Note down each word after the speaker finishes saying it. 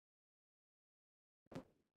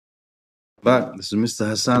Back. This is Mr.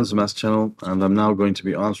 Hassan's Maths channel, and I'm now going to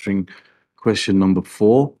be answering question number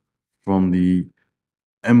 4 from the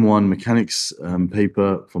M1 Mechanics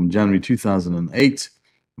paper from January 2008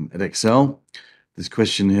 from Edexcel. This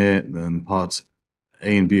question here, parts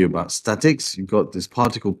A and B about statics. You've got this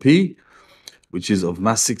particle P, which is of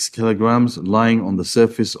mass 6 kilograms, lying on the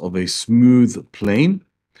surface of a smooth plane.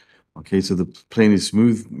 Okay, so the plane is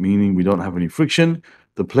smooth, meaning we don't have any friction.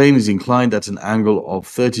 The plane is inclined at an angle of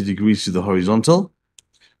 30 degrees to the horizontal.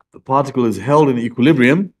 The particle is held in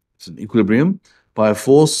equilibrium, it's in equilibrium, by a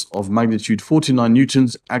force of magnitude 49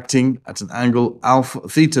 newtons acting at an angle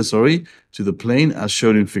theta, to the plane as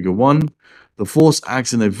shown in figure 1. The force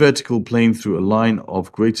acts in a vertical plane through a line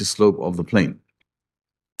of greatest slope of the plane.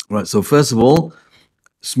 Right, so first of all,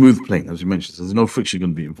 smooth plane, as we mentioned, so there's no friction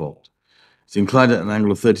going to be involved. It's inclined at an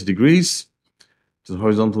angle of 30 degrees to the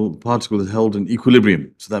horizontal. Particle is held in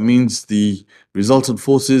equilibrium. So that means the resultant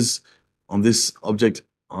forces on this object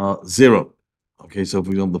are 0. Okay, so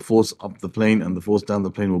for example, the force up the plane and the force down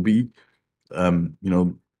the plane will be,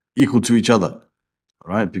 equal to each other,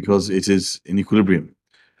 right? Because it is in equilibrium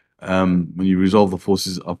when you resolve the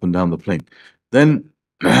forces up and down the plane. Then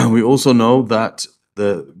we also know that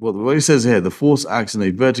what it says here, the force acts in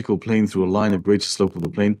a vertical plane through a line of greater slope of the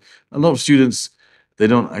plane. A lot of students, they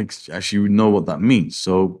don't actually know what that means.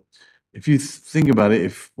 So if you think about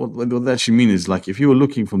it, what that actually means is, like, if you were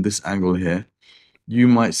looking from this angle here, you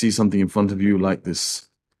might see something in front of you like this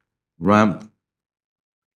ramp.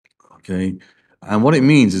 Okay, and what it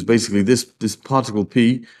means is basically this particle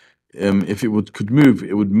P, if it could move,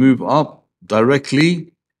 it would move up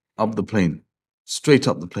directly up the plane, straight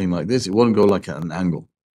up the plane like this. It won't go like at an angle.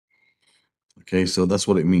 Okay, so that's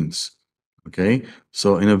what it means. Okay,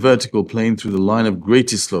 so in a vertical plane through the line of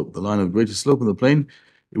greatest slope, the line of greatest slope of the plane,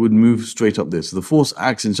 it would move straight up this. So the force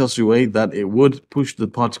acts in such a way that it would push the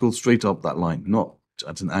particle straight up that line, not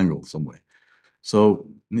at an angle somewhere. So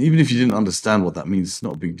even if you didn't understand what that means, it's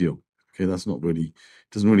not a big deal. Okay, doesn't really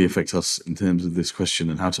affect us in terms of this question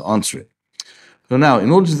and how to answer it. So now, in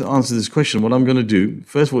order to answer this question, what I'm going to do,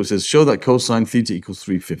 first of all, it says show that cosine theta equals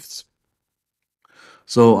 3/5.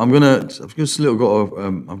 So I've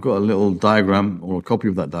got a little diagram, or a copy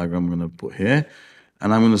of that diagram I'm going to put here,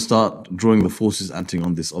 and I'm going to start drawing the forces acting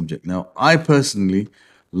on this object. Now, I personally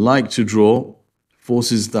like to draw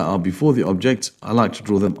forces that are before the object. I like to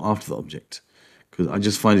draw them after the object, because I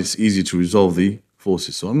just find it's easier to resolve the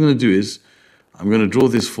forces. So what I'm going to do is, I'm going to draw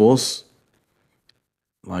this force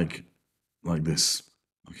like this.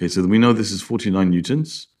 Okay, so we know this is 49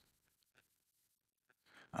 newtons.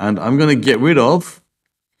 And I'm going to get rid of,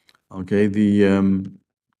 I'm going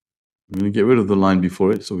to get rid of the line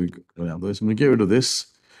before it. So we go out there. So I'm going to get rid of this.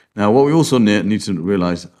 Now, what we also need to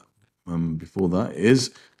realize before that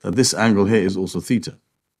is that this angle here is also theta.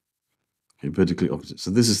 Okay, vertically opposite.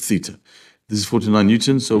 So this is theta. This is 49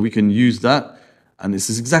 newtons, so we can use that, and this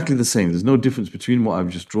is exactly the same. There's no difference between what I've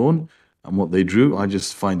just drawn and what they drew. I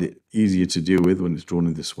just find it easier to deal with when it's drawn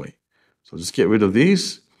in this way. So I'll just get rid of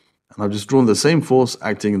these, and I've just drawn the same force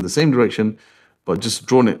acting in the same direction, but just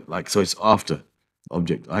drawn it like so it's after the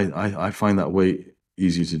object. I find that way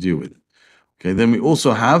easier to deal with. Okay, then we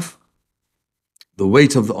also have the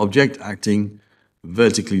weight of the object acting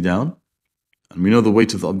vertically down, and we know the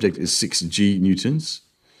weight of the object is 6g newtons.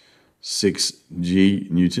 6g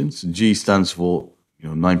newtons. G stands for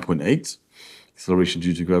 9.8, acceleration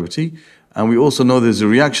due to gravity. And we also know there's a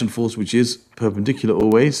reaction force which is perpendicular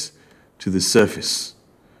always to the surface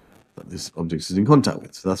that this object is in contact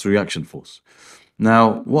with. So that's a reaction force.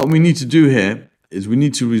 Now, what we need to do here is we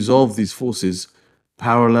need to resolve these forces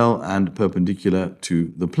parallel and perpendicular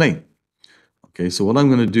to the plane. Okay, so what I'm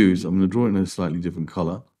going to do is I'm going to draw it in a slightly different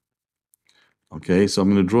color. Okay, so I'm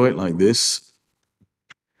going to draw it like this.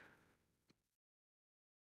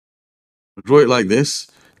 Draw it like this.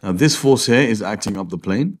 Now this force here is acting up the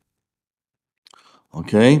plane.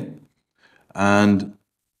 Okay, and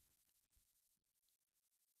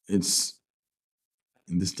it's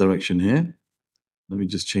in this direction here. Let me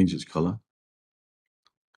just change its color.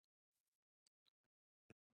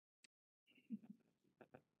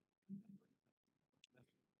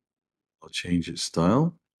 I'll change its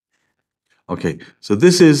style. Okay, so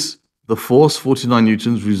this is the force 49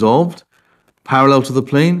 newtons resolved parallel to the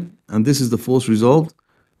plane, and this is the force resolved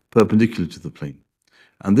perpendicular to the plane.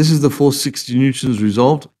 And this is the force 60 newtons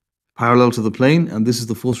resolved parallel to the plane, and this is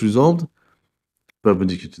the force resolved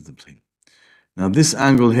perpendicular to the plane. Now this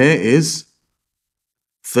angle here is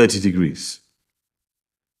 30 degrees.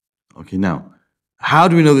 Okay, now, how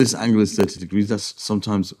do we know this angle is 30 degrees? That's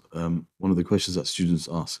sometimes one of the questions that students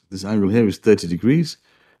ask. This angle here is 30 degrees.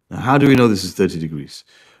 Now, how do we know this is 30 degrees?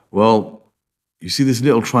 Well, you see this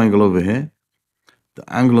little triangle over here?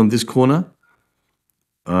 The angle on this corner,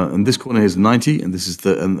 and this corner is 90, and this is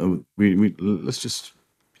the, and let's just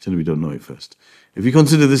pretend we don't know it first. If you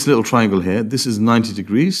consider this little triangle here, this is 90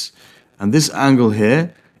 degrees, and this angle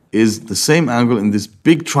here is the same angle in this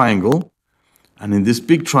big triangle, and in this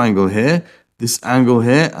big triangle here, this angle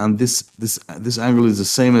here, and this angle is the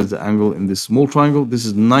same as the angle in this small triangle. This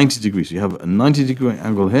is 90 degrees. You have a 90-degree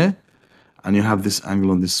angle here, and you have this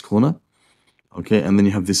angle on this corner. Okay, and then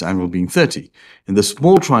you have this angle being 30. In the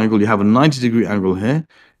small triangle, you have a 90-degree angle here.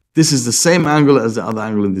 This is the same angle as the other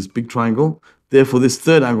angle in this big triangle. Therefore, this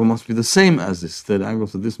third angle must be the same as this third angle.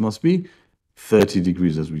 So this must be 30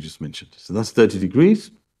 degrees, as we just mentioned. So that's 30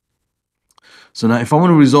 degrees. So now, if I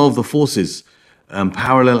want to resolve the forces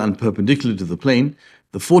parallel and perpendicular to the plane,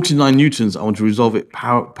 the 49 newtons, I want to resolve it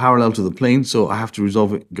parallel to the plane. So I have to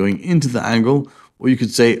resolve it going into the angle, or you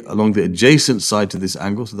could say along the adjacent side to this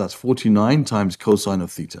angle. So that's 49 times cosine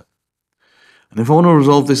of theta. And if I want to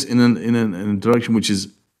resolve this in a direction which is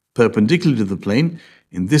perpendicular to the plane,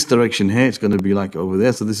 in this direction here, it's going to be like over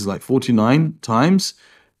there. So this is like 49 times,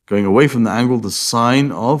 going away from the angle, the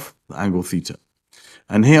sine of the angle theta.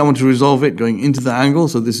 And here I want to resolve it going into the angle.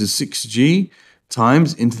 So this is 6g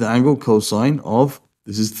times into the angle cosine of,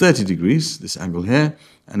 this is 30 degrees, this angle here.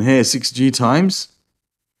 And here 6g times,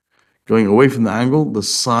 going away from the angle, the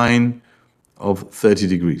sine of 30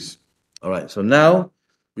 degrees. All right, so now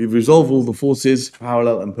we've resolved all the forces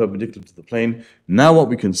parallel and perpendicular to the plane. Now what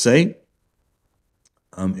we can say,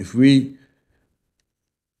 if we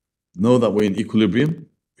know that we're in equilibrium,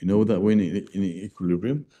 we know that we're in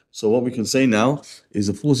equilibrium. So what we can say now is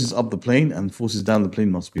the forces up the plane and forces down the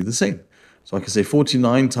plane must be the same. So I can say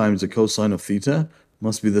 49 times the cosine of theta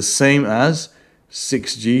must be the same as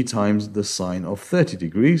 6g times the sine of 30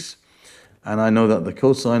 degrees. And I know that the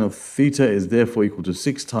cosine of theta is therefore equal to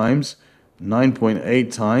 6 times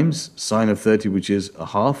 9.8 times sine of 30, which is a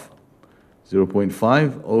half,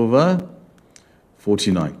 0.5 over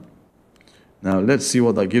 49. Now let's see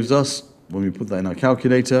what that gives us when we put that in our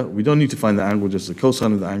calculator. We don't need to find the angle, just the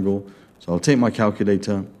cosine of the angle. So I'll take my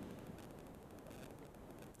calculator.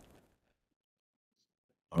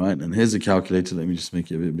 All right, and here's the calculator. Let me just make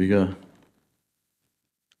it a bit bigger.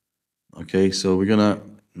 Okay, so we're gonna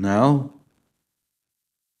now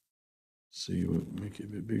see, we'll make it a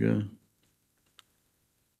bit bigger.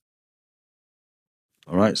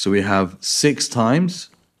 All right, so we have 6 times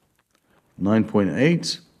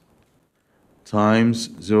 9.8 times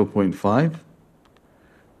 0.5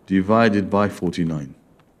 divided by 49.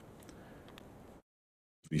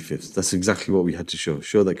 3/5. That's exactly what we had to show.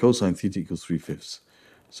 Show that cosine theta equals 3/5.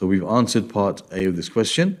 So we've answered part A of this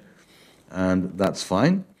question, and that's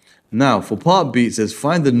fine. Now, for part B, it says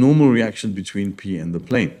find the normal reaction between P and the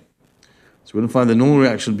plane. So we're going to find the normal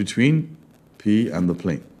reaction between P and the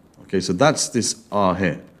plane. Okay, so that's this R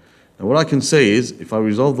here. Now what I can say is, if I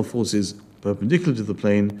resolve the forces perpendicular to the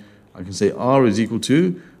plane, I can say R is equal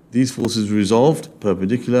to, these forces resolved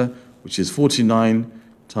perpendicular, which is 49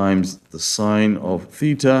 times the sine of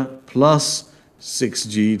theta plus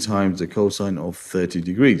 6g times the cosine of 30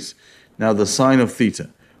 degrees. Now the sine of theta.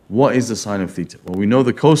 What is the sine of theta? Well, we know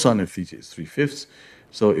the cosine of theta is 3/5.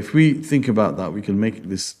 So if we think about that, we can make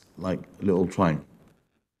this like a little triangle.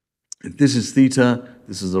 If this is theta,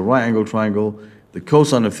 this is a right angle triangle, the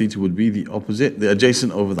cosine of theta would be the opposite, the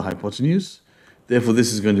adjacent over the hypotenuse. Therefore,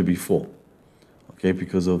 this is going to be 4. Okay,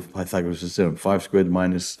 because of Pythagoras' theorem. 5 squared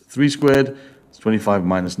minus 3 squared is 25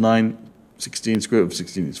 minus 9. 16 square root of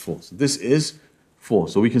 16 is 4. So this is 4.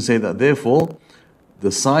 So we can say that therefore,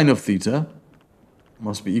 the sine of theta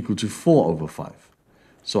must be equal to 4 over 5.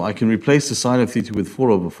 So I can replace the sine of theta with 4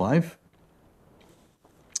 over 5.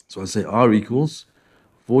 So I say R equals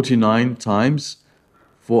 49 times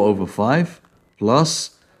 4 over 5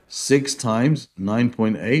 plus 6 times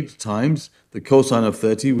 9.8 times the cosine of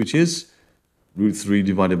 30, which is root 3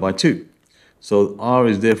 divided by 2. So R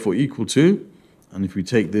is therefore equal to, and if we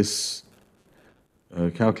take this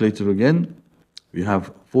calculator again, we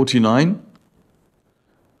have 49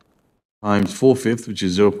 times 4/5, which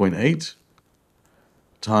is 0.8,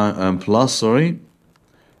 plus,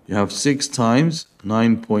 you have 6 times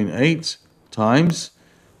 9.8 times,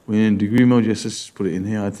 we're in degree mode, yes, let's just put it in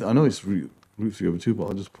here. I know it's root 3 over 2, but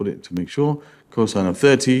I'll just put it to make sure. Cosine of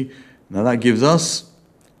 30. Now that gives us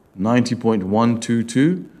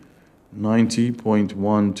 90.122.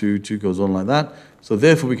 90.122 goes on like that. So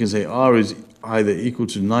therefore we can say R is either equal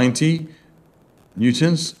to 90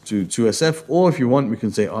 newtons to 2SF, or if you want, we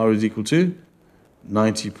can say R is equal to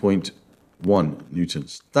 90.1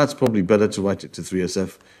 newtons. That's probably better to write it to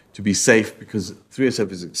 3SF to be safe, because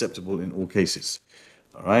 3SF is acceptable in all cases.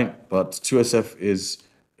 all right? But 2SF is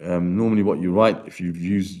normally what you write if you've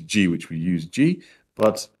used G, which we use G,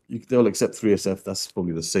 but they'll accept 3SF. That's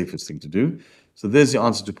probably the safest thing to do. So there's the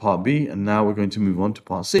answer to part B, and now we're going to move on to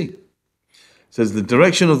part C. It says the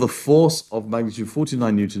direction of the force of magnitude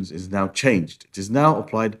 49 newtons is now changed. It is now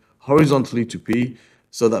applied horizontally to P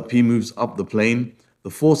so that P moves up the plane. The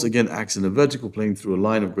force again acts in a vertical plane through a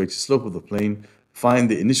line of greatest slope of the plane. Find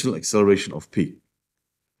the initial acceleration of P.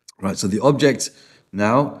 Right, so the object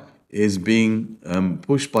now is being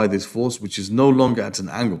pushed by this force, which is no longer at an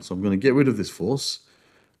angle. So I'm going to get rid of this force,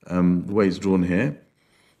 the way it's drawn here,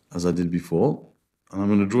 as I did before. And I'm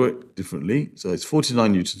going to draw it differently. So it's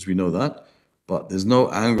 49 newtons, we know that. But there's no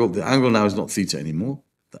angle. The angle now is not theta anymore.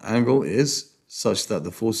 The angle is such that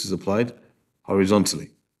the force is applied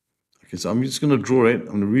horizontally. Okay, so I'm just going to draw it.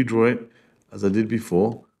 I'm going to redraw it as I did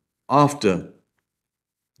before, after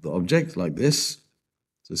the object, like this.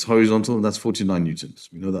 So it's horizontal, and that's 49 newtons.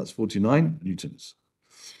 We know that's 49 newtons.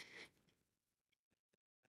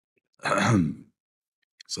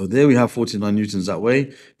 So there we have 49 newtons that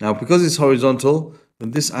way. Now, because it's horizontal,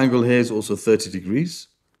 then this angle here is also 30 degrees.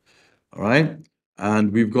 All right.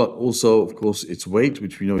 And we've got also, of course, its weight,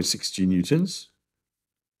 which we know is 6G newtons.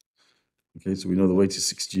 Okay, so we know the weight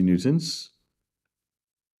is 6G newtons.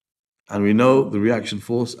 And we know the reaction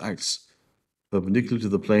force acts perpendicular to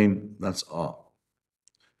the plane, that's R.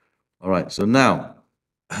 All right, so now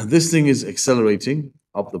this thing is accelerating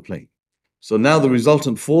up the plane. So now the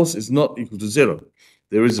resultant force is not equal to 0.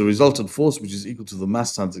 There is a resultant force which is equal to the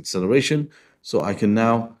mass times acceleration. So I can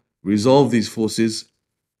now resolve these forces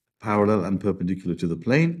parallel and perpendicular to the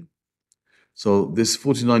plane. So this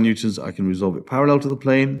 49 newtons, I can resolve it parallel to the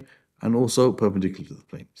plane and also perpendicular to the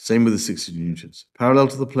plane. Same with the 60 newtons, parallel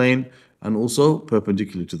to the plane and also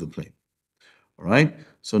perpendicular to the plane. All right,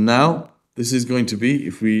 so now this is going to be,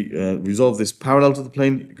 if we resolve this parallel to the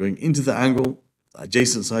plane, going into the angle,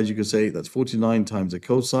 adjacent side, you could say that's 49 times the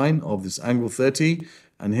cosine of this angle 30.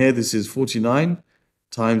 And here this is 49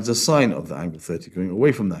 times the sine of the angle 30, going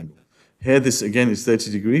away from the angle. Here this again is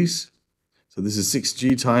 30 degrees. So this is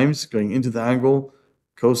 6G times going into the angle,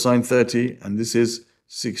 cosine 30, and this is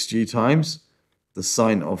 6G times the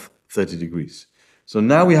sine of 30 degrees. So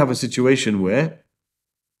now we have a situation where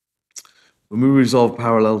when we resolve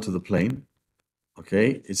parallel to the plane,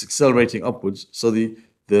 okay, it's accelerating upwards. So the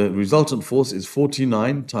resultant force is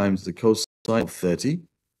 49 times the cosine of 30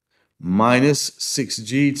 minus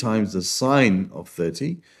 6G times the sine of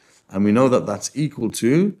 30. And we know that that's equal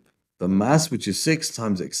to the mass, which is 6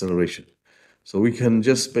 times the acceleration. So we can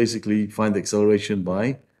just basically find the acceleration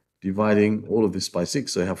by dividing all of this by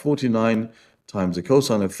 6. So I have 49 times the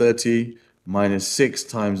cosine of 30 minus 6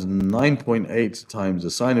 times 9.8 times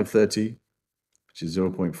the sine of 30, which is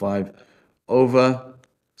 0.5, over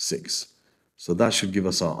 6. So that should give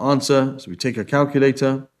us our answer. So we take a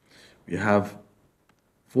calculator. We have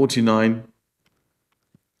 49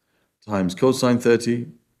 times cosine 30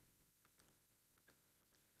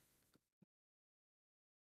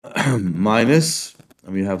 minus,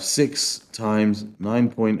 and we have 6 times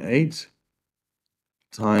 9.8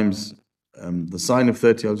 times the sine of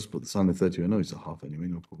 30. I'll just put the sine of 30. I know it's a half anyway,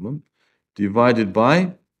 no problem. Divided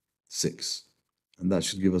by 6. And that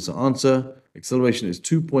should give us an answer. Acceleration is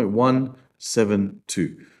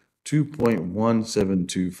 2.172.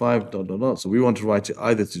 2.1725 dot dot dot. So we want to write it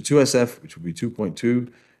either to 2SF, which would be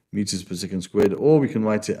 2.2 meters per second squared, or we can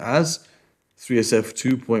write it as 3SF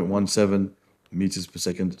 2.17 meters per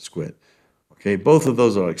second squared. Okay, both of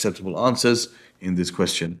those are acceptable answers in this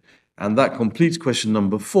question. And that completes question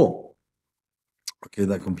number 4. Okay,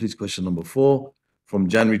 that completes question number 4 from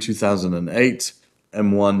January 2008,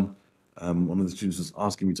 M1. One of the students was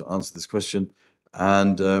asking me to answer this question.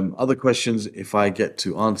 And other questions, if I get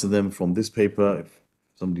to answer them from this paper, if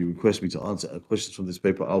somebody requests me to answer questions from this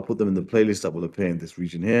paper, I'll put them in the playlist that will appear in this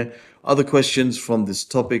region here. Other questions from this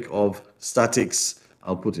topic of statics,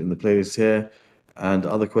 I'll put it in the playlist here. And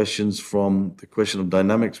other questions from the question of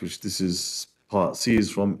dynamics, which this is part C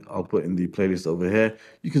is from, I'll put in the playlist over here.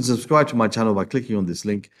 You can subscribe to my channel by clicking on this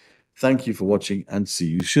link. Thank you for watching and see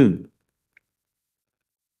you soon.